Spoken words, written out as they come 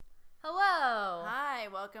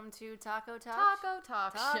welcome to Taco Talk. Taco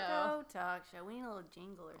Talk Show. Taco Talk Show. We need a little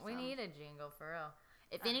jingle or something. We need a jingle for real.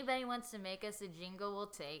 If anybody wants to make us a jingle, we'll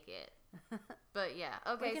take it. But yeah,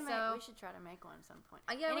 okay. We should try to make one at some point.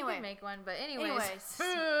 Yeah, we can make one. But anyways.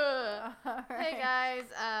 Right. Hey guys.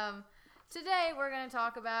 Today we're gonna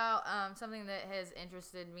talk about something that has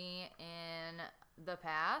interested me in the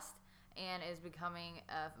past and is becoming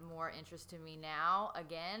of more interest to me now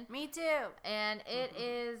again. Me too. And it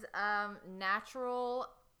is natural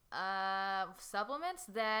supplements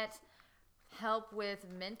that help with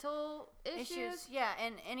mental issues. Yeah,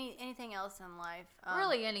 and anything else in life.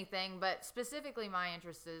 Really anything, but specifically my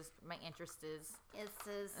interest is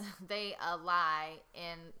they lie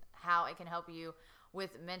in how it can help you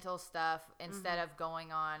with mental stuff instead of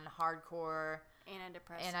going on hardcore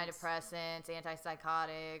antidepressants,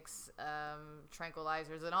 antipsychotics,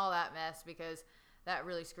 tranquilizers, and all that mess, because that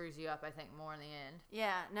really screws you up, I think, more in the end.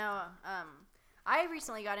 Yeah, no, I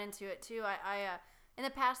recently got into it too. I in the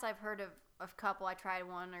past I've heard of a couple. I tried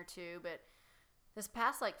one or two, but this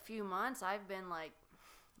past few months I've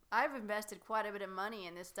invested quite a bit of money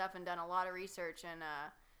in this stuff and done a lot of research, and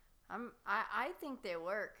I think they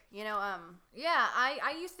work. Yeah,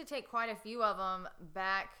 I used to take quite a few of them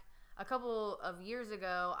back a couple of years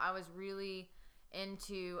ago. I was really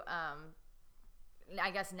into I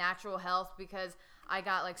guess natural health, because I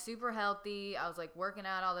got super healthy. I was working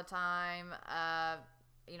out all the time. I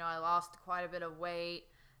lost quite a bit of weight.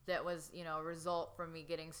 That was, a result from me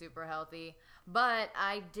getting super healthy. But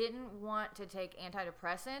I didn't want to take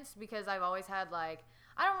antidepressants because I've always had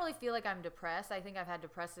I don't really feel like I'm depressed. I think I've had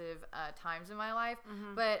depressive times in my life,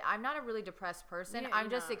 but I'm not a really depressed person. I'm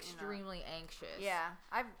just extremely anxious. Yeah,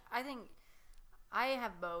 I think I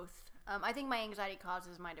have both. I think my anxiety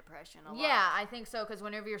causes my depression a lot. Yeah, I think so, because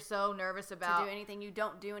whenever you're so nervous about to do anything, you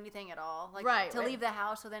don't do anything at all. Leave the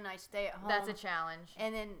house, so then I stay at home. That's a challenge.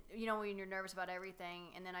 And then, when you're nervous about everything,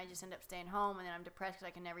 and then I just end up staying home, and then I'm depressed because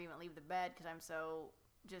I can never even leave the bed because I'm so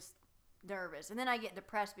just nervous. And then I get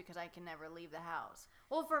depressed because I can never leave the house.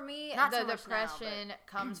 Well, for me, the depression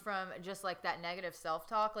comes from just that negative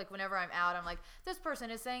self-talk. Whenever I'm out, I'm this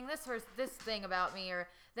person is saying this thing about me, or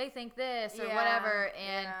they think this or whatever,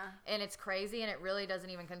 and it's crazy, and it really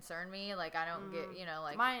doesn't even concern me. I don't get,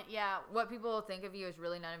 what people think of you is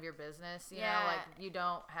really none of your business. You know, you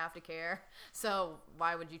don't have to care. So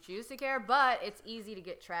why would you choose to care? But it's easy to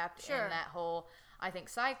get trapped in that whole, I think,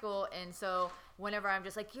 cycle. And so whenever I'm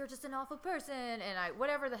just you're just an awful person, and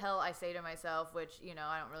whatever the hell I say to myself, which,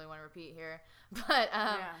 I don't really want to repeat here, but,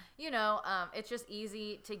 it's just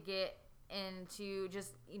easy to get into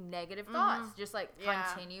just negative thoughts, just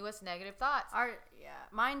continuous negative thoughts.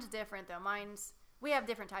 Mine's different though. We have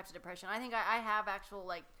different types of depression. I think I have actual,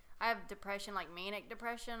 I have depression, manic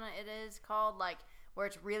depression it is called, where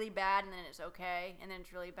it's really bad and then it's okay and then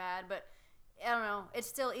it's really bad, but I don't know. It's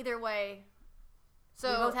still either way. So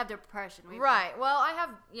we both have depression. Right. Well,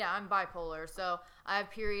 I'm bipolar. So I have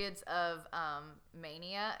periods of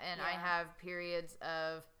mania, and I have periods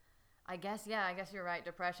of, I guess you're right,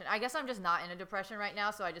 depression. I guess I'm just not in a depression right now,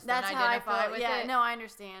 so I just don't identify with it. Yeah, no, I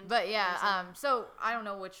understand. But so I don't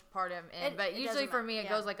know which part I'm in, but usually for me it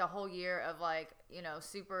goes a whole year of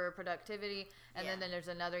super productivity, and then there's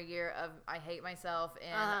another year of I hate myself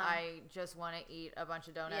and I just want to eat a bunch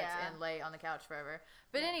of donuts and lay on the couch forever.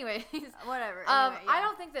 But anyways, whatever. I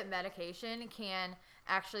don't think that medication can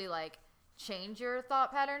actually change your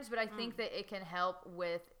thought patterns, but I think that it can help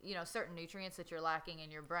with, certain nutrients that you're lacking in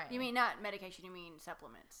your brain. You mean not medication, you mean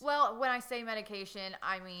supplements? Well, when I say medication,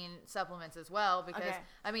 I mean supplements as well, because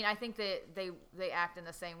I think that they act in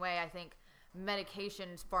the same way. I think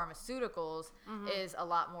medications, pharmaceuticals is a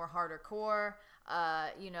lot more harder core.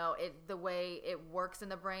 The way it works in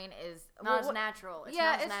the brain is not as natural.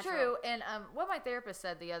 It's true. And what my therapist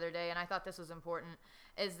said the other day, and I thought this was important,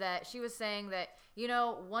 is that she was saying that,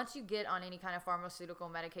 once you get on any kind of pharmaceutical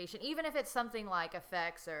medication, even if it's something like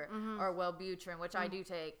Effects or Wellbutrin, which I do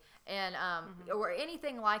take, and or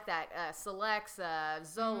anything like that, Celexa,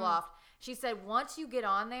 Zoloft, she said once you get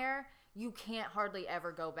on there, you can't hardly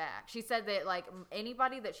ever go back. She said that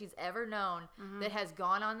anybody that she's ever known that has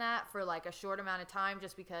gone on that for a short amount of time,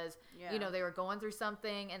 just because they were going through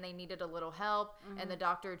something and they needed a little help, and the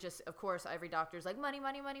doctor just, of course, every doctor's money,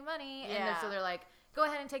 and so they're go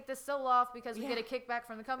ahead and take this Zoloft because we get a kickback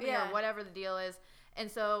from the company or whatever the deal is,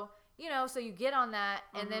 and so. So you get on that,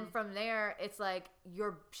 and then from there, it's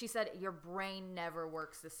she said your brain never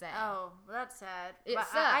works the same. Oh, well, that's sad. It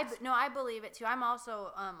sucks. I believe it too. I'm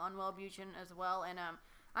also on Wellbutrin as well, and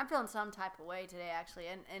I'm feeling some type of way today, actually.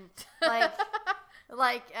 And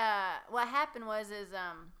what happened was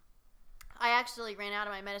I actually ran out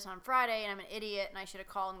of my medicine on Friday, and I'm an idiot, and I should have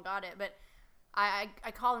called and got it. But I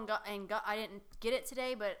called and got I didn't get it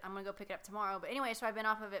today, but I'm going to go pick it up tomorrow. But anyway, so I've been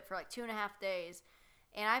off of it for like 2.5 days,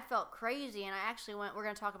 and I felt crazy, and I actually went, we're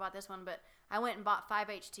going to talk about this one, but I went and bought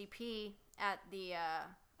 5-HTP at the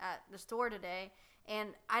store today, and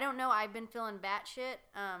I don't know, I've been feeling batshit,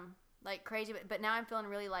 like crazy, but now I'm feeling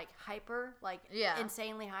really like hyper, like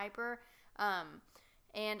insanely hyper,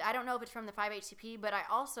 and I don't know if it's from the 5-HTP, but I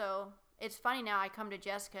also, it's funny now, I come to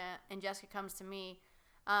Jessica, and Jessica comes to me,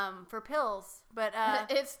 for pills, but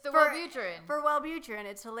it's the Wellbutrin. For Wellbutrin,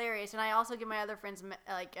 it's hilarious, and I also give my other friends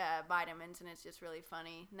like vitamins, and it's just really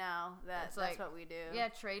funny now that's like, what we do. Yeah,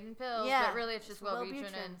 trading pills, but really it's just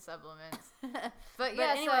Wellbutrin and supplements. But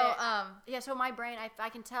anyway, so my brain, I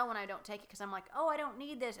can tell when I don't take it because I'm like, oh, I don't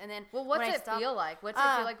need this, and then what's it feel like? What's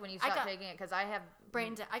it feel like when you stop taking it? Because I have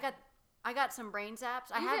I got some brain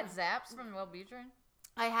zaps. You get zaps from Wellbutrin?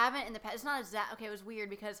 I haven't in the past. It's not a zap. Okay, it was weird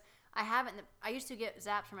because I haven't. I used to get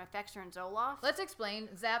zaps from Effexor and Zoloft. Let's explain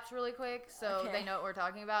zaps really quick so they know what we're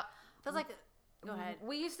talking about. Feels like. Go ahead.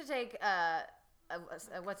 We used to take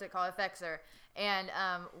what's it called, Effexor, and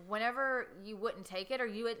whenever you wouldn't take it or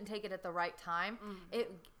you wouldn't take it at the right time,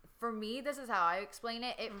 for me, this is how I explain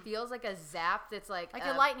it. It feels like a zap that's like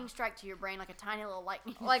a lightning strike to your brain, like a tiny little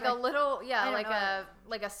lightning. Like strike. A little,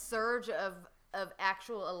 like a surge of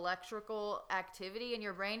actual electrical activity in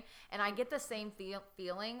your brain, and I get the same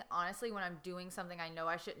feeling honestly when I'm doing something I know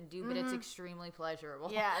I shouldn't do, but it's extremely pleasurable.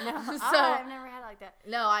 Yeah, no, so, I've never had it like that.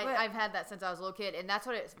 No, I've had that since I was a little kid, and that's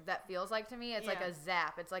what that feels like to me. It's like a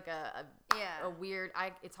zap. It's like a weird.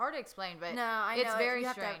 It's hard to explain, but it's very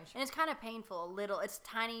strange, and it's kind of painful. A little, it's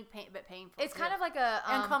tiny, but painful. It's kind of like a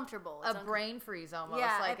uncomfortable. A brain freeze almost.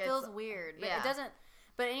 Yeah, like it feels weird, but it doesn't.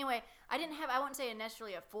 But anyway, I wouldn't say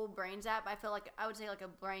necessarily a full brain zap. I would say like a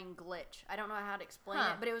brain glitch. I don't know how to explain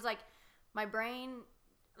it, but it was like my brain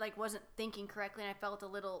like wasn't thinking correctly, and I felt a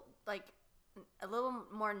little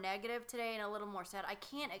more negative today and a little more sad. I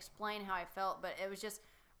can't explain how I felt, but it was just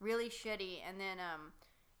really shitty. And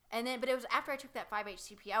then, but it was after I took that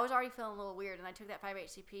 5-HTP. I was already feeling a little weird, and I took that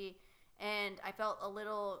 5-HTP, and I felt a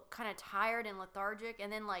little kind of tired and lethargic.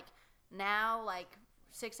 And then like now, like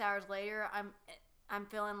 6 hours later, I'm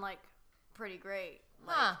feeling like pretty great.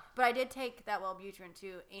 Like, but I did take that Wellbutrin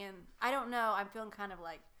too, and I don't know. I'm feeling kind of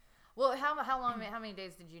like. Well, how many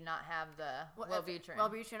days did you not have the Wellbutrin?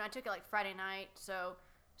 Wellbutrin, I took it like Friday night, so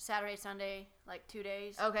Saturday, Sunday, like 2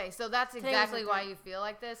 days. Okay, so that's exactly why you feel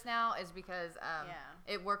like this now, is because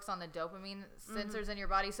it works on the dopamine sensors in your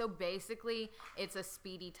body. So basically, it's a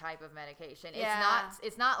speedy type of medication.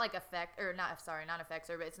 It's not like not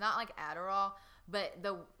Effexor, but it's not like Adderall. But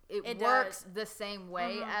it works the same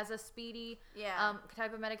way as a speedy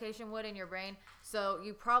type of medication would in your brain. So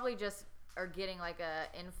you probably just are getting like a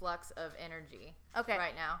influx of energy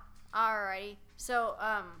right now. Alrighty. So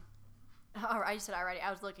I just said alrighty. I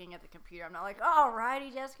was looking at the computer. I'm not like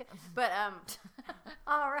alrighty, Jessica. But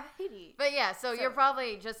alrighty. But yeah, so you're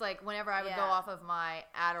probably just like whenever I would go off of my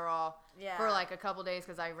Adderall for like a couple days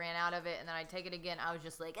because I ran out of it, and then I'd take it again. I was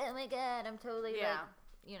just like, oh my god, I'm totally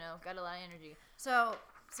like, got a lot of energy. So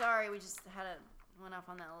sorry, we just went off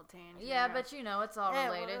on that little tangent. Yeah, but it's all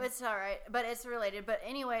related. Well, it's all right, but it's related. But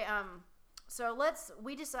anyway, so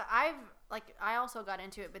I also got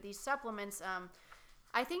into it, but these supplements,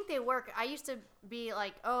 I think they work. I used to be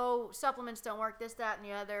like, oh, supplements don't work, this, that, and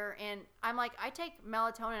the other, and I'm like, I take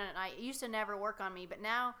melatonin, and it used to never work on me, but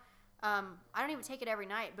now, I don't even take it every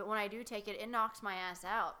night, but when I do take it, it knocks my ass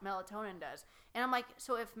out. Melatonin does. And I'm like,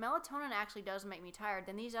 so if melatonin actually does make me tired,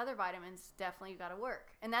 then these other vitamins definitely got to work.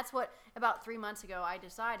 And that's what, about 3 months ago, I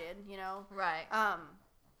decided, Right.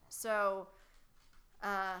 So,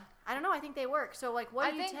 I don't know. I think they work. So, like,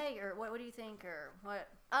 what do you take, or what do you think, or what?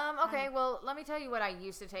 Okay, well, let me tell you what I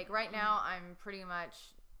used to take. Right now, I'm pretty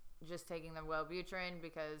much just taking the Wellbutrin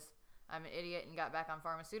because I'm an idiot and got back on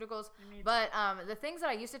pharmaceuticals. But the things that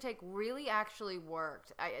I used to take really actually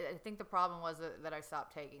worked. I think the problem was that I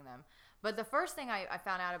stopped taking them. But the first thing I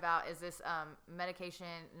found out about is this a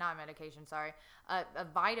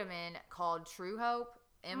vitamin called True Hope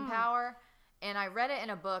Empower. And I read it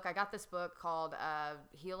in a book. I got this book called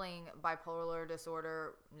Healing Bipolar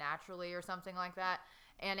Disorder Naturally or something like that.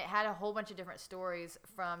 And it had a whole bunch of different stories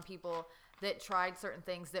from people that tried certain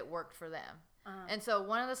things that worked for them. And so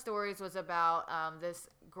one of the stories was about this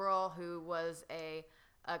girl who was a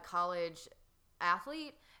college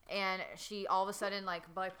athlete, and she all of a sudden,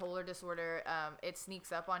 like, bipolar disorder, it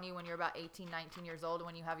sneaks up on you when you're about 18, 19 years old,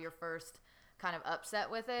 when you have your first kind of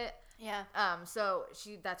upset with it. Yeah. So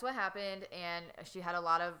that's what happened, and she had a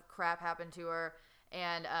lot of crap happen to her,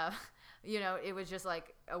 and it was just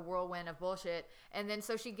like a whirlwind of bullshit. And then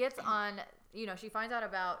so she gets on, she finds out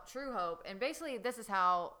about True Hope, and basically this is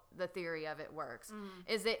how the theory of it works,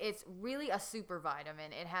 is that it's really a super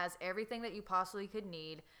vitamin. It has everything that you possibly could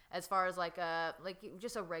need as far as like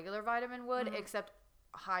just a regular vitamin would, except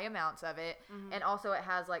high amounts of it. And also it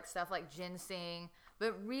has like stuff like ginseng,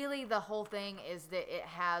 but really the whole thing is that it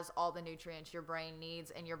has all the nutrients your brain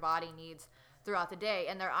needs and your body needs throughout the day.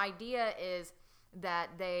 And their idea is that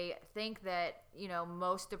they think that,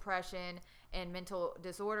 most depression and mental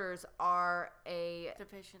disorders are a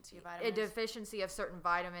deficiency of certain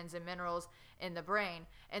vitamins and minerals in the brain.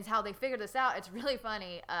 And how they figured this out, it's really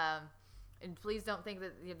funny. And please don't think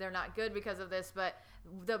that they're not good because of this, but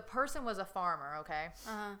the person was a farmer, okay?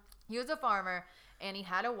 He was a farmer, and he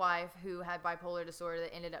had a wife who had bipolar disorder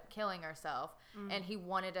that ended up killing herself, and he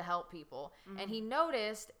wanted to help people. And he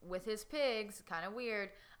noticed with his pigs, kind of weird,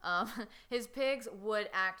 his pigs would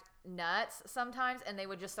act nuts sometimes, and they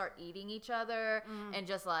would just start eating each other and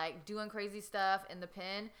just like doing crazy stuff in the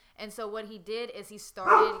pen. And so what he did is he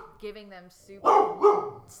started giving them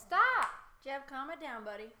Stop! Jeff, calm it down,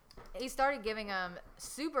 buddy. He started giving them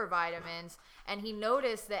super vitamins, and he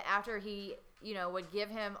noticed that after he, would give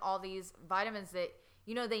him all these vitamins that,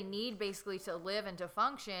 they need basically to live and to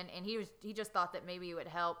function, and he just thought that maybe it would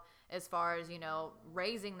help as far as,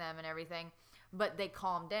 raising them and everything, but they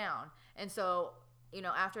calmed down. And so,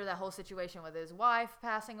 after that whole situation with his wife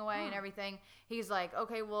passing away and everything, he's like,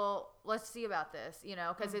 okay, well, let's see about this,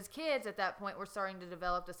 because his kids at that point were starting to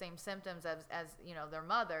develop the same symptoms as their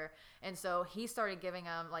mother. And so he started giving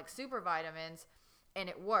them like super vitamins, and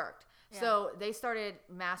it worked. Yeah. So they started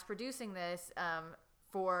mass producing this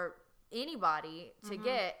for anybody to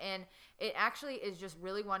get. And it actually is just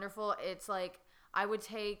really wonderful. It's like, I would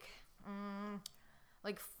take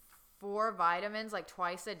like 4 vitamins like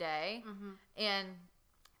twice a day, and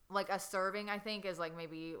like a serving I think is like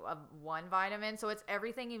maybe 1 vitamin. So it's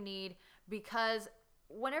everything you need, because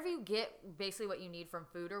whenever you get basically what you need from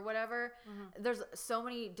food or whatever, there's so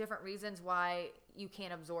many different reasons why you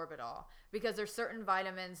can't absorb it all, because there's certain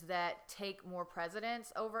vitamins that take more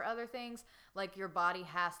precedence over other things. Like your body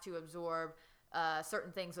has to absorb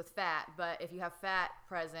certain things with fat, but if you have fat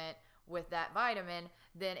present with that vitamin,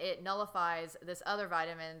 then it nullifies this other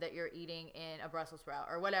vitamin that you're eating in a Brussels sprout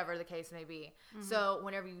or whatever the case may be. So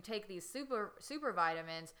whenever you take these super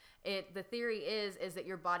vitamins, the theory is that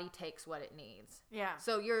your body takes what it needs. Yeah.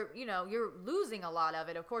 So you're losing a lot of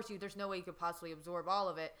it. Of course, there's no way you could possibly absorb all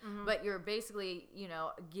of it, but you're basically,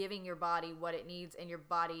 giving your body what it needs, and your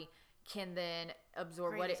body can then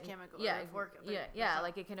absorb what it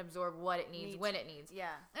like it can absorb what it needs when it needs. Yeah.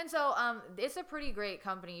 And so it's a pretty great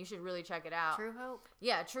company. You should really check it out. True Hope?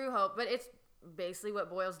 Yeah, True Hope, but it's basically what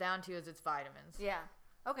boils down to is it's vitamins. Yeah.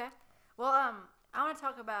 Okay. Well, I want to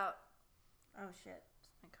talk about shit.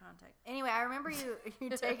 My contact. Anyway, I remember you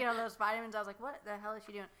taking all those vitamins. I was like, what the hell is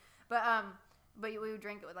she doing? But we would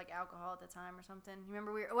drink it with like alcohol at the time or something. You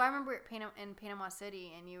remember I remember in Panama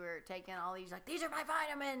City, and you were taking all these like, these are my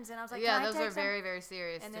vitamins, and I was like, yeah, those are very, very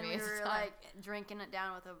serious and to me. And then we were like drinking it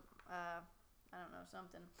down with I don't know,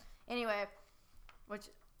 something. Anyway, which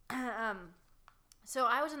so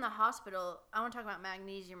I was in the hospital. I want to talk about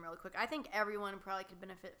magnesium real quick. I think everyone probably could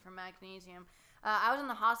benefit from magnesium. I was in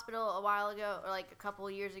the hospital a while ago, or like a couple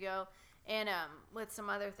of years ago, and with some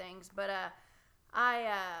other things, but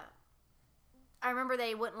I remember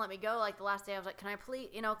they wouldn't let me go. Like the last day, I was like, "Can I please?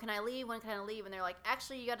 Can I leave? When can I leave?" And they're like,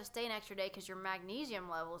 "Actually, you got to stay an extra day because your magnesium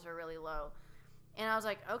levels are really low." And I was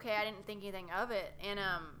like, "Okay," I didn't think anything of it. And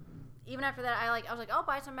even after that, I was like, "I'll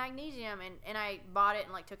buy some magnesium," and I bought it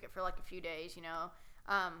and like took it for like a few days.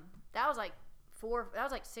 That was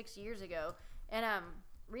like 6 years ago. And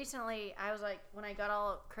recently, I was like, when I got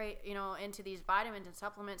all into these vitamins and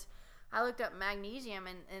supplements, I looked up magnesium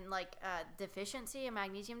and like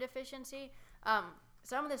magnesium deficiency.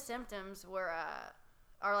 Some of the symptoms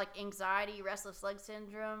are like anxiety, restless leg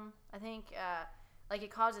syndrome. I think like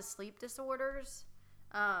it causes sleep disorders,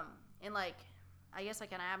 and like I guess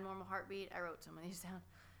like an abnormal heartbeat. I wrote some of these down.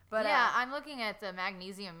 But yeah, I'm looking at the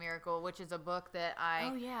Magnesium Miracle, which is a book that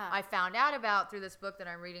I found out about through this book that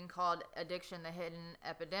I'm reading called Addiction: The Hidden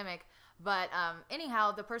Epidemic. But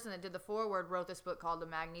anyhow, the person that did the foreword wrote this book called The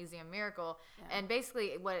Magnesium Miracle, and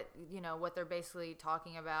basically what they're basically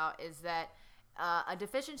talking about is that a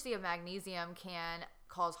deficiency of magnesium can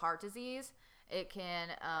cause heart disease. It can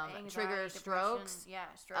trigger strokes. Yeah,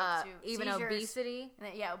 strokes too. Even seizures. Obesity.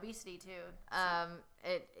 Yeah, obesity too.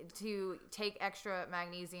 To take extra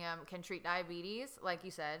magnesium can treat diabetes, like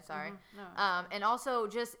you said. Sorry. No. And also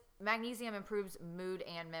just magnesium improves mood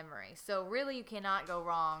and memory. So really you cannot go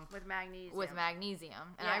wrong with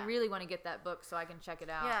magnesium. And I really want to get that book so I can check it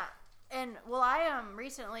out. Yeah. And well, I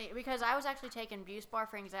recently, because I was actually taking Buspar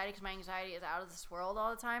for anxiety because my anxiety is out of this world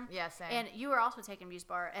all the time. Yeah, same. And you were also taking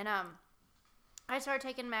Buspar, and I started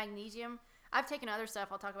taking magnesium. I've taken other stuff.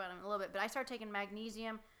 I'll talk about them in a little bit, but I started taking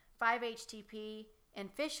magnesium, 5-HTP,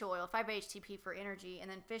 and fish oil. 5-HTP for energy,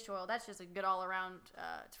 and then fish oil. That's just a good all around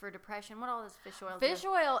for depression. What all does fish oil do? Fish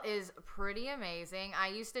oil is pretty amazing. I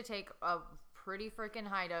used to take a pretty freaking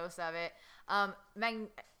high dose of it.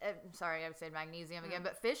 Sorry, I said magnesium again,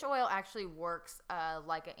 but fish oil actually works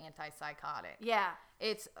like an antipsychotic. Yeah.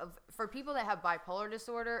 It's for people that have bipolar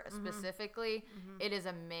disorder specifically, it is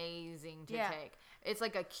amazing to take. It's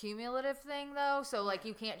like a cumulative thing though, so like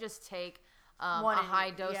you can't just take a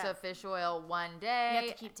high dose of fish oil one day. You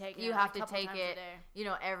have to keep taking it. You have to take it,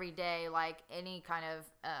 every day, like any kind of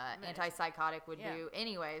antipsychotic would do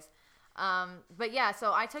anyways. But yeah,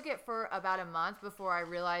 so I took it for about a month before I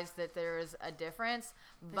realized that there's a difference,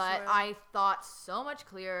 but I thought so much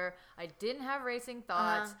clearer. I didn't have racing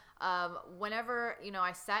thoughts. Whenever,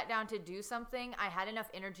 I sat down to do something, I had enough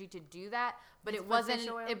energy to do that, but it wasn't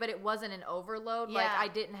an overload. Yeah. Like I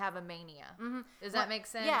didn't have a mania. Does that make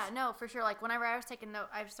sense? Yeah, no, for sure. Like whenever I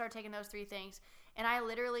started taking those 3 things, and I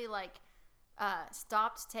literally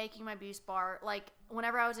stopped taking my Buspar. Like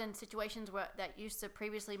whenever I was in situations that used to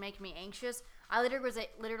previously make me anxious, I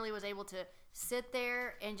literally was able to sit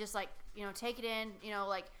there and just take it in,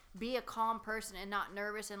 be a calm person and not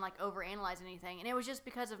nervous and overanalyze anything. And it was just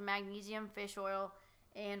because of magnesium, fish oil,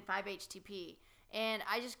 and 5-HTP. And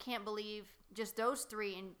I just can't believe just those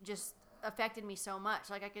 3 and just affected me so much.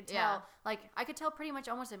 Like I could tell, I could tell pretty much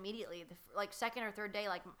almost immediately, second or third day,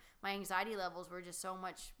 my anxiety levels were just so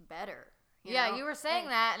much better. You were saying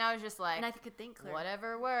that, and I was just like, and I could think clear.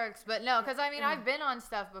 Whatever works. But no, because I've been on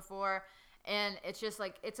stuff before, and it's just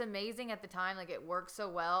it's amazing at the time, it works so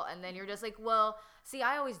well, and then you're just like, well, see,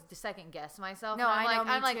 I always second guess myself. No,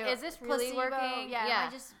 I'm like, is this really working? Yeah.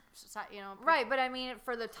 I just, right. But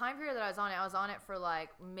for the time period that I was on it for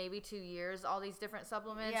maybe 2 years, all these different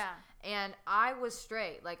supplements. Yeah. And I was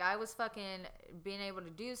straight. I was fucking being able to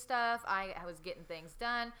do stuff. I was getting things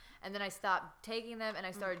done. And then I stopped taking them and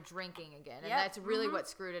I started drinking again. And that's really what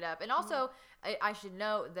screwed it up. And also, I should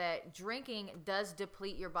note that drinking does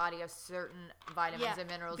deplete your body of certain vitamins and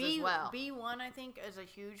minerals as well. B1, I think, is a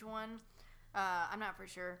huge one. I'm not for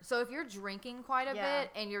sure. So if you're drinking quite a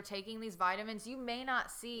bit and you're taking these vitamins, you may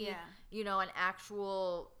not see, an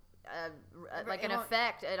actual an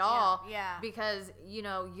effect at all. Yeah. Because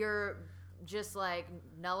you're just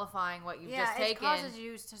nullifying what you've just taken. Yeah, it causes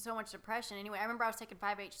you to so much depression. Anyway, I remember I was taking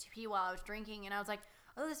 5-HTP while I was drinking, and I was like,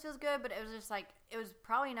 oh, this feels good, but it was just it was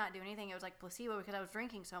probably not doing anything. It was placebo because I was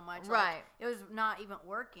drinking so much. Right. It was not even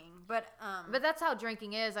working. But that's how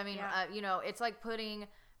drinking is. I mean, it's like putting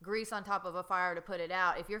grease on top of a fire to put it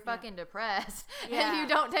out. If you're fucking depressed and you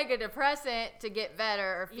don't take a depressant to get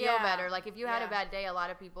better or feel better, if you had a bad day, a lot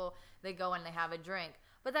of people, they go and they have a drink.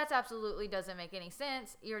 But that's absolutely doesn't make any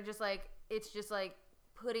sense. You're just it's just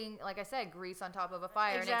putting, like I said, grease on top of a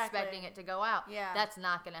fire and expecting it to go out. Yeah. That's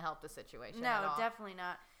not going to help the situation at all. No, definitely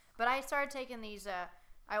not. But I started taking these,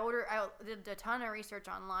 I did a ton of research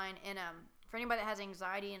online, and for anybody that has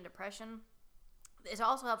anxiety and depression, it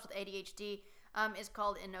also helps with ADHD. It's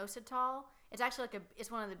called inositol. It's actually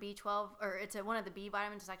it's one of the B12, or it's one of the B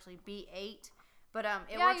vitamins. It's actually B8. But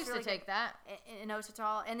it works I used really to take that.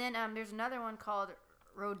 Inositol. And then there's another one called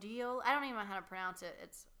Rhodiola. I don't even know how to pronounce it.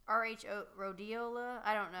 It's RHO Rhodiola.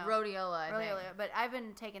 I don't know. Rhodiola, I think. But I've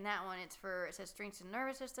been taking that one. It says strengthens the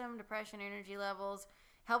nervous system, depression, energy levels,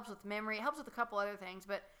 helps with memory, helps with a couple other things.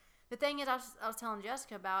 But the thing is, I was telling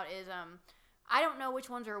Jessica about is I don't know which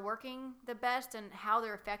ones are working the best and how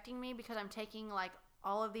they're affecting me because I'm taking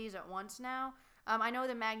all of these at once now. I know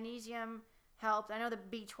the magnesium helped. I know the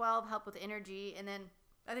B12 helped with energy, and then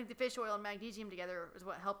I think the fish oil and magnesium together is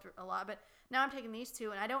what helped a lot. But now I'm taking these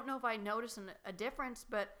 2, and I don't know if I notice a difference,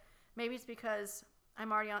 but maybe it's because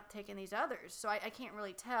I'm already on taking these others, so I can't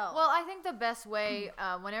really tell. Well, I think the best way,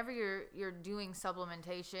 whenever you're doing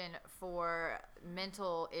supplementation for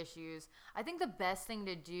mental issues, I think the best thing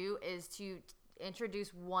to do is to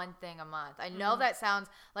introduce one thing a month. I know that sounds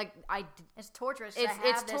it's torturous.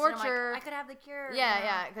 It's torture. I could have the cure.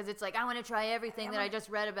 Yeah, because it's I want to try everything that I just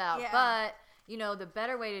read about. Yeah. But the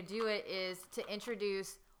better way to do it is to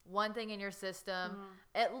introduce one thing in your system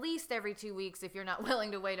at least every 2 weeks if you're not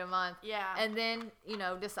willing to wait a month. Yeah. And then,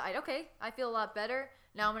 decide, okay, I feel a lot better.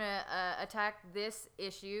 Now I'm going to attack this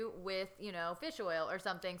issue with, fish oil or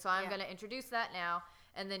something. So I'm going to introduce that now.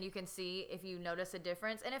 and then you can see if you notice a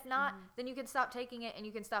difference. And if not, then you can stop taking it and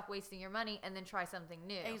you can stop wasting your money and then try something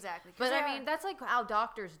new. Exactly. But I mean, that's like how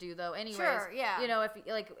doctors do though. Anyways, sure, yeah. You know, if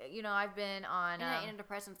like, you know, I've been on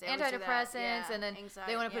antidepressants, and then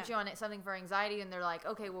anxiety, they want to put you on something for anxiety, and they're like,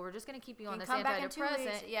 okay, well, we're just going to keep you on this come back in antidepressant. 2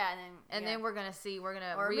 weeks. Yeah, and then we're going to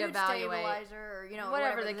or reevaluate. Mood stabilizer, or, you know,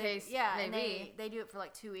 whatever the case may and be. They do it for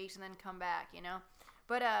like 2 weeks and then come back, you know.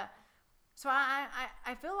 But so I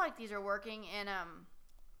feel like these are working, and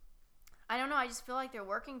I don't know, I just feel like they're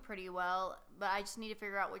working pretty well, but I just need to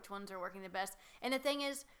figure out which ones are working the best. And the thing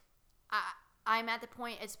is, I'm at the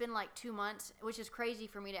point, it's been like 2 months, which is crazy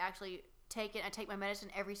for me to actually take it. I take my medicine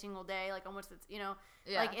every single day, like almost, you know,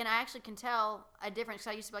 like, and I actually can tell a difference.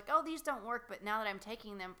 'Cause I used to be like, oh, these don't work, but now that I'm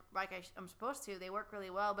taking them like I'm supposed to, they work really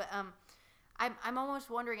well. But I'm almost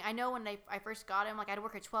wondering, I know when I first got them, like I'd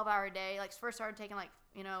work a 12-hour day, like first started taking like,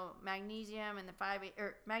 you know, magnesium and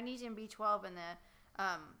the magnesium B12 and the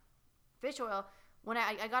fish oil. When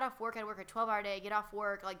I got off work, I'd work a 12-hour day, get off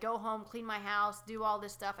work, like go home, clean my house, do all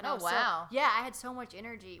this stuff. And I had so much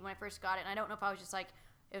energy when I first got it. And I don't know if I was just like,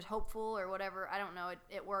 it was hopeful or whatever. I don't know.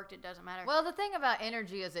 It worked. It doesn't matter. Well, the thing about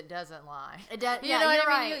energy is it doesn't lie. It does. You know what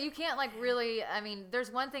I mean? You can't like really. I mean,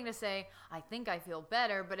 there's one thing to say, I think I feel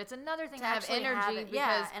better, but it's another thing to have energy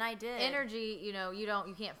because and I did. Energy, you know,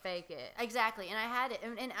 you can't fake it. Exactly, and I had it,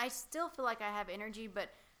 and I still feel like I have energy, but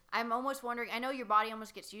I'm almost wondering, I know your body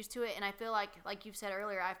almost gets used to it, and I feel like you've said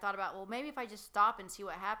earlier, I've thought about, well, maybe if I just stop and see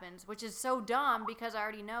what happens, which is so dumb because I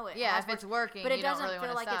already know it. Yeah, if it's working, but it doesn't really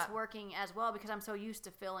feel like stop. it's working as well because I'm so used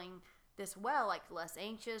to feeling this well, like less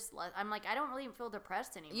anxious, I'm like, I don't really feel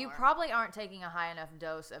depressed anymore. You probably aren't taking a high enough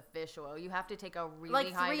dose of fish oil. You have to take a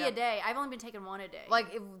really high like 3 a day. I've only been taking 1 a day.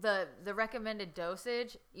 Like if the recommended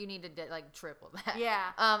dosage, you need to like triple that.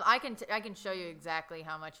 Yeah. I can show you exactly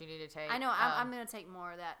how much you need to take. I know. I'm gonna take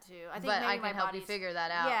more of that too. I think but maybe I can help you figure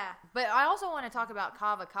that out. Yeah. But I also want to talk about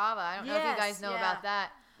kava kava. I don't know if you guys know about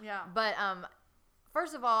that. Yeah. But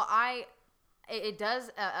first of all, it does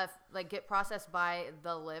like get processed by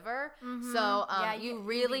the liver, so you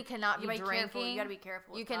really cannot be drinking. You gotta be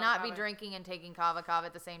careful. You cannot be drinking and taking kava kava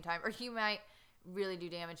at the same time, or you might really do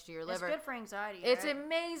damage to your liver. It's good for anxiety. It's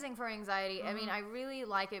amazing for anxiety. I mean, I really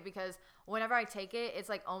like it because whenever I take it, it's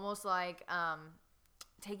like almost like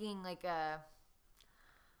taking like a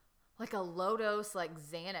low dose like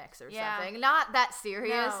Xanax or something. Not that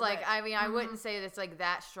serious. No, I mean, I wouldn't say it's like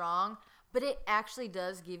that strong. But it actually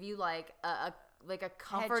does give you like a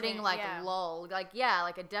comforting lull, like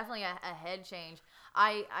definitely a head change.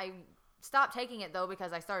 I stopped taking it though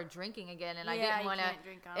because I started drinking again, and I didn't want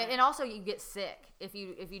to. And also, you get sick if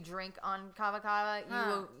you drink on kava kava.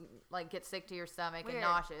 You will like get sick to your stomach and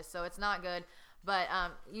nauseous, so it's not good. But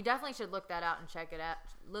you definitely should look that out and check it out.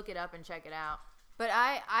 Look it up and check it out. But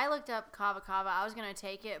I looked up kava kava. I was gonna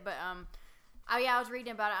take it, but I was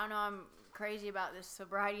reading about it. I don't know. I'm crazy about this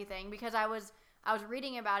sobriety thing because I was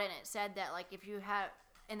reading about it, and it said that like if you have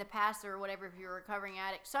in the past or whatever, if you're a recovering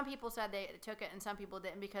addict, some people said they took it and some people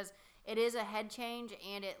didn't because it is a head change,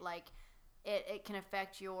 and it can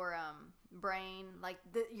affect your brain, like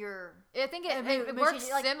I think it works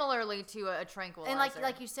similarly to a tranquilizer, and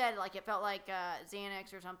like you said, like it felt like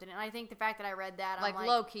Xanax or something. And I think the fact that I read that, like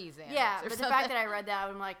low key Xanax, yeah. But the fact that I read that,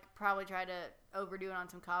 I'm like probably try to overdo it on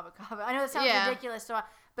some kava kava. I know it sounds ridiculous, so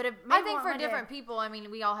but I think for different people, I mean,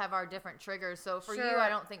 we all have our different triggers. So for you, I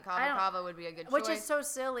don't think kava kava would be a good choice. Which is so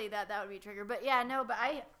silly that would be a trigger. But yeah, no, but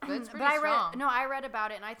it's pretty strong. I read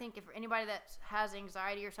about it, and I think if anybody that has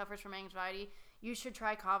anxiety or suffers from anxiety, you should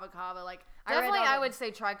try kava kava. Like I would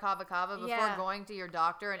say try kava kava before going to your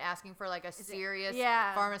doctor and asking for like a serious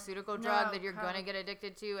pharmaceutical drug that you're going to get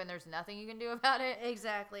addicted to, and there's nothing you can do about it.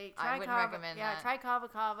 Exactly. I wouldn't recommend that. Yeah, try kava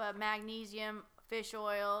kava, magnesium, fish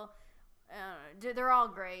oil. They're all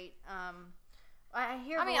great.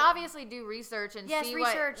 I mean, obviously do research and see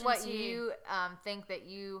what you think that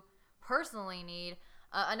you personally need.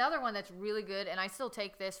 Another one that's really good, and I still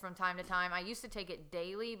take this from time to time. I used to take it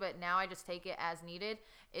daily, but now I just take it as needed,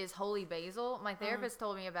 is holy basil. My therapist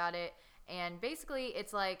told me about it, and basically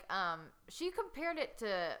it's like she compared it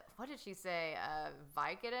to, what did she say,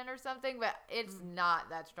 Vicodin or something, but it's not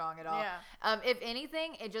that strong at all. Yeah. If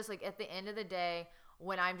anything, it just like at the end of the day,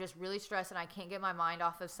 when I'm just really stressed and I can't get my mind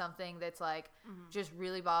off of something that's like just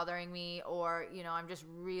really bothering me, or, you know, I'm just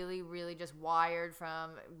really, really just wired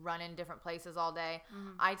from running different places all day,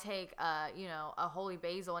 I take, you know, a holy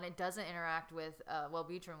basil, and it doesn't interact with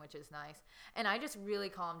Wellbutrin, which is nice. And I just really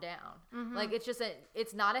calm down. Like, it's just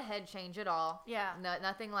it's not a head change at all. Yeah.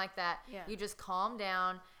 Nothing like that. Yeah. You just calm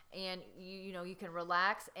down. and you can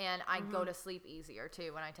relax, and I go to sleep easier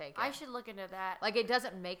too when I take it. I should look into that. Like, it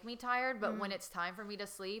doesn't make me tired, but when it's time for me to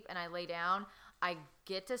sleep and I lay down, I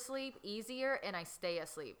get to sleep easier and I stay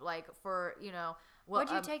asleep. Like, for,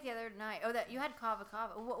 What'd you take the other night? Oh, that you had kava.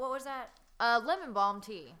 What was that? Lemon balm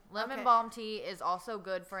tea. Lemon balm tea is also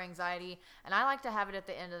good for anxiety, and I like to have it at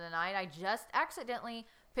the end of the night. I just accidentally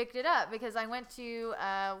picked it up because I went to,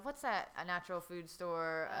 what's that? A natural food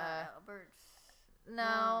store. Albert's.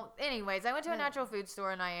 No. Anyways, I went to a natural food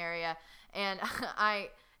store in my area, and I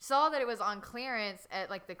saw that it was on clearance at,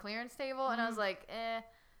 like, the clearance table, and I was like,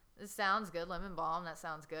 this sounds good. Lemon balm, that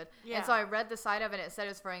sounds good. Yeah. And so I read the side of it, and it said it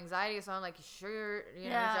was for anxiety, so I'm like, sure,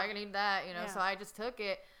 I can eat that, So I just took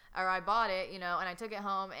it, or I bought it, and I took it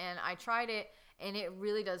home, and I tried it, and it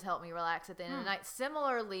really does help me relax at the end of the night.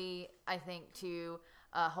 Similarly, I think, to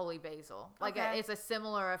holy basil. Like, it's a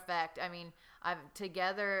similar effect. I mean, I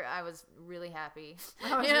was really happy. You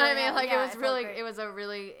know what I mean? Like, it was a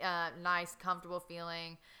really nice, comfortable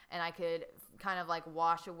feeling, and I could kind of like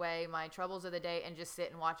wash away my troubles of the day and just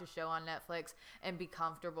sit and watch a show on Netflix and be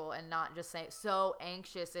comfortable and not just so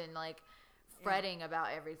anxious and like fretting about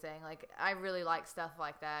everything. Like, I really like stuff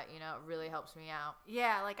like that. It really helps me out.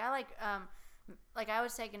 Yeah, like I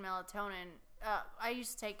was taking melatonin. I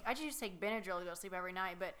just used to take Benadryl to go to sleep every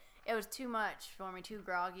night, but it was too much for me, too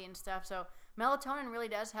groggy and stuff. So melatonin really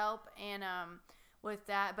does help, and with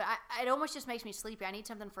that, but it almost just makes me sleepy. I need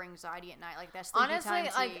something for anxiety at night, like that sleepy time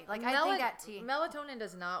tea. Like, I think that tea. Melatonin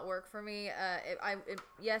does not work for me.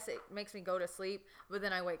 Yes, it makes me go to sleep, but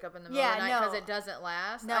then I wake up in the middle of the night because it doesn't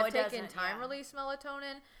last. No, I've taken time-release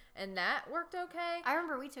melatonin, and that worked okay. I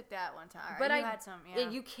remember we took that one time. But you had some,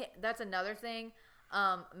 you can't. That's another thing.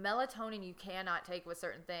 Melatonin you cannot take with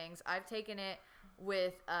certain things. I've taken it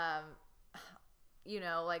with, like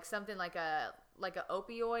something like a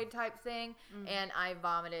opioid type thing, and I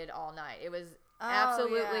vomited all night. It was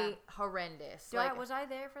absolutely horrendous. Was I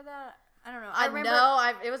there for that? I don't know. I remember.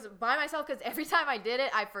 It was by myself because every time I did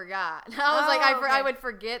it, I forgot. I was I would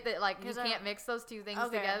forget that you can't mix those two things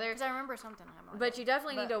together. Because I remember something. But you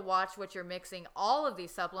definitely need to watch what you're mixing all of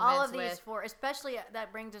these supplements with. Especially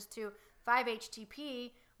that brings us to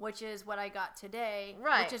 5-HTP, which is what I got today,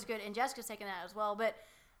 right? Which is good, and Jessica's taking that as well. But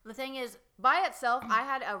the thing is, by itself, I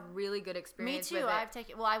had a really good experience. Me too. With it. I've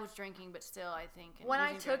taken. Well, I was drinking, but still, I think when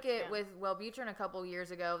I took it with Wellbutrin a couple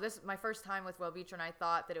years ago, this my first time with Wellbutrin. I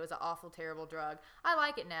thought that it was an awful, terrible drug. I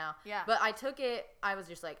like it now. Yeah. But I took it. I was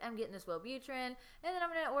just like, I'm getting this Wellbutrin, and then I'm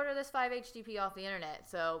gonna order this 5-HTP off the internet.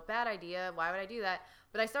 So bad idea. Why would I do that?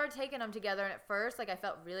 But I started taking them together, and at first, I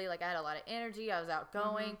felt really I had a lot of energy. I was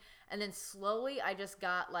outgoing, and then slowly, I just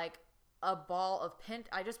got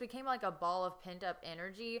I just became a ball of pent up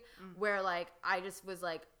energy where I just was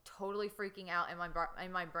totally freaking out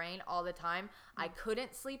in my brain all the time. I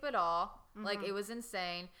couldn't sleep at all. It was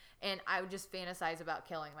insane. And I would just fantasize about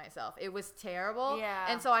killing myself. It was terrible. Yeah.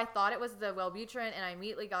 And so I thought it was the Wellbutrin, and I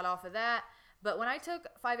immediately got off of that. But when I took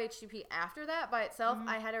 5-HTP after that by itself,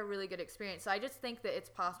 I had a really good experience. So I just think that it's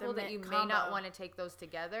possible that you may not want to take those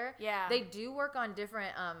together. Yeah. They do work on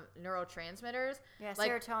different neurotransmitters. Yeah,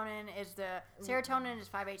 serotonin is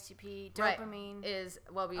 5-HTP, dopamine is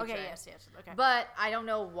Wellbutrin. Okay, yes. Okay. But I don't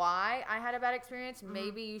know why I had a bad experience.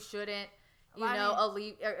 Maybe you shouldn't,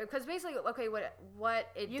 because basically,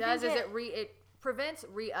 what it does is it prevents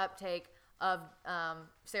reuptake of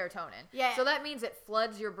serotonin. Yeah. So that means it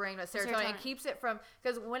floods your brain with serotonin. It keeps it from,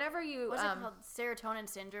 because whenever you what's it called? Serotonin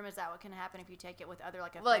syndrome. Is that what can happen if you take it with other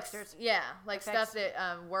effects? Stuff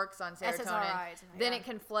that works on serotonin. SSRIs, then it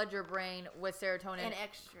can flood your brain with serotonin and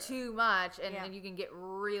extra too much, and then you can get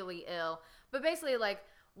really ill. But basically,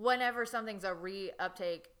 whenever something's a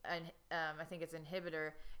reuptake, and I think it's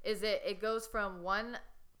inhibitor, is it goes from one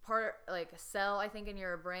part cell I think in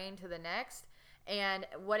your brain to the next. And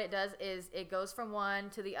what it does is it goes from one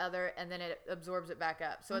to the other, and then it absorbs it back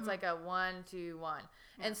up. So it's like a 1 to 1.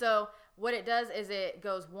 Yeah. And so what it does is it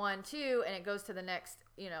goes 1, 2, and it goes to the next,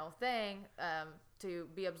 thing to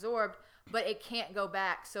be absorbed, but it can't go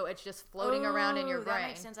back. So it's just floating around in your brain. That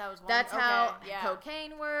makes sense. I was wondering. That's how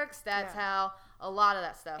cocaine works. That's how a lot of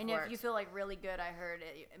that stuff works. And if you feel really good, I heard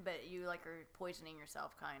it, but you are poisoning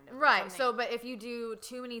yourself kind of. Right. So, but if you do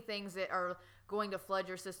too many things that are going to flood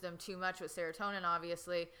your system too much with serotonin,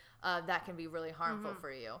 obviously, that can be really harmful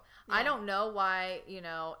for you. Yeah. I don't know why,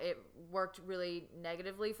 it worked really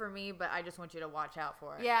negatively for me, but I just want you to watch out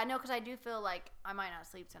for it. Yeah, no, because I do feel like I might not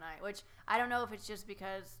sleep tonight, which I don't know if it's just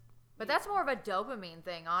because... But that's more of a dopamine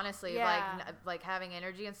thing, honestly, like having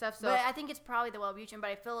energy and stuff. So but I think it's probably the Wellbutrin,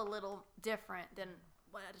 but I feel a little different than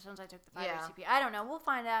since I took the 5-HTP. I don't know. We'll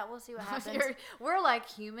find out. We'll see what happens. We're like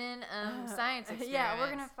human science experiments. Yeah, we're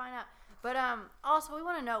gonna find out. But also we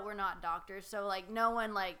want to note we're not doctors, so like no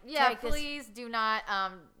one like please do not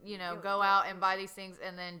go out and buy these things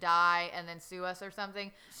and then die and then sue us or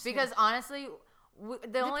something, because honestly.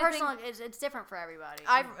 The only thing it's different for everybody.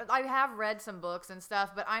 I have read some books and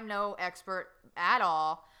stuff, but I'm no expert at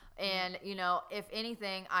all. And, if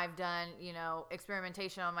anything, I've done,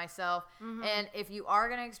 experimentation on myself. Mm-hmm. And if you are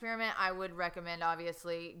going to experiment, I would recommend,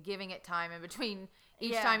 obviously, giving it time in between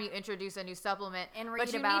each time you introduce a new supplement. And read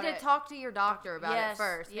but you about need to talk to your doctor about it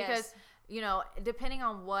first. Yes. Because, depending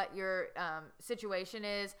on what your situation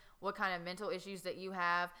is, what kind of mental issues that you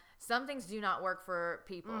have, some things do not work for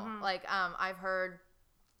people. Mm-hmm. Like, I've heard,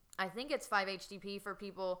 I think it's 5-HTP for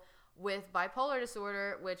people with bipolar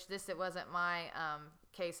disorder, which it wasn't my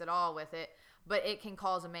case at all with it, but it can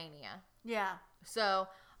cause a mania. Yeah. So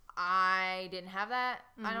I didn't have that.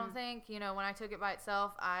 Mm-hmm. I don't think, when I took it by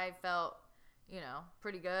itself, I felt,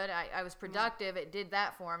 pretty good. I was productive. It did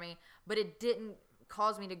that for me, but it didn't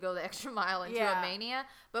cause me to go the extra mile into a mania.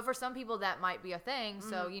 But for some people that might be a thing. Mm-hmm.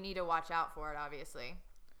 So you need to watch out for it, obviously.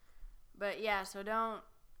 But yeah, so don't,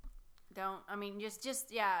 I mean, just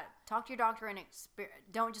talk to your doctor and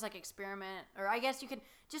don't just like experiment, or I guess you could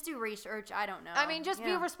just do research. I don't know. I mean, just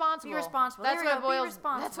be responsible. Be responsible. That's what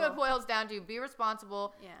it boils down to. Be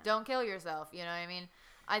responsible. Yeah. Don't kill yourself. You know what I mean?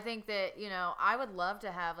 I think that, I would love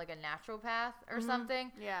to have like a naturopath or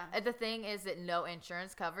something. Yeah. The thing is that no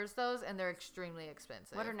insurance covers those, and they're extremely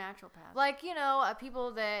expensive. What are naturopaths? Like,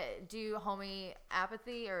 people that do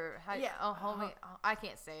homeopathy or I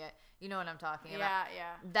can't say it. You know what I'm talking about.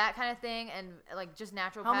 Yeah. That kind of thing, and like just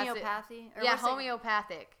naturopathy. Homeopathy? Or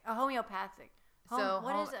homeopathic. Homeopathic.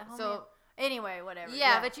 What is it? Anyway, whatever.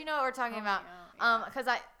 Yeah, but you know what we're talking about. Because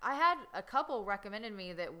I had a couple recommended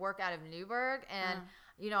me that work out of Newburgh, and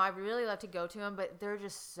I really love to go to them, but they're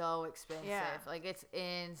just so expensive. Yeah. Like, it's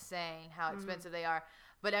insane how expensive they are.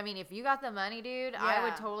 But I mean, if you got the money, dude, I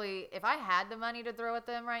would totally. If I had the money to throw at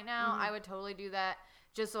them right now, I would totally do that,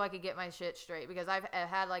 just so I could get my shit straight. Because I've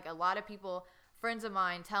had like a lot of people, friends of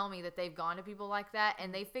mine, tell me that they've gone to people like that,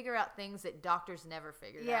 and they figure out things that doctors never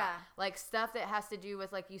figured out. Like stuff that has to do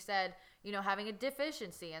with, like you said, having a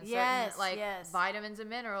deficiency in certain vitamins and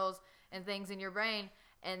minerals and things in your brain,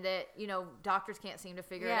 and that, doctors can't seem to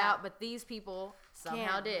figure it out, but these people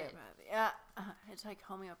somehow did. It's like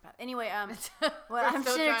homeopathic. Anyway, well, I'm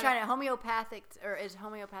sitting there trying to homeopathic, or is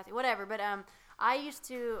homeopathic, whatever. But I've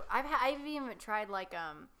even tried like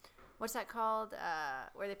what's that called?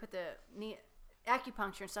 Where they put the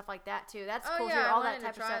acupuncture and stuff like that too. That's cool too. All that type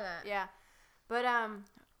of stuff. That. Yeah, but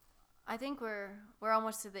I think we're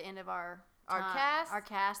almost to the end of our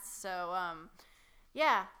cast. So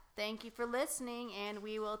yeah. Thank you for listening, and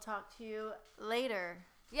we will talk to you later.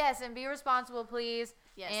 Yes, and be responsible, please.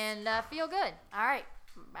 Yes. And feel good. All right.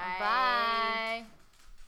 Bye. Bye.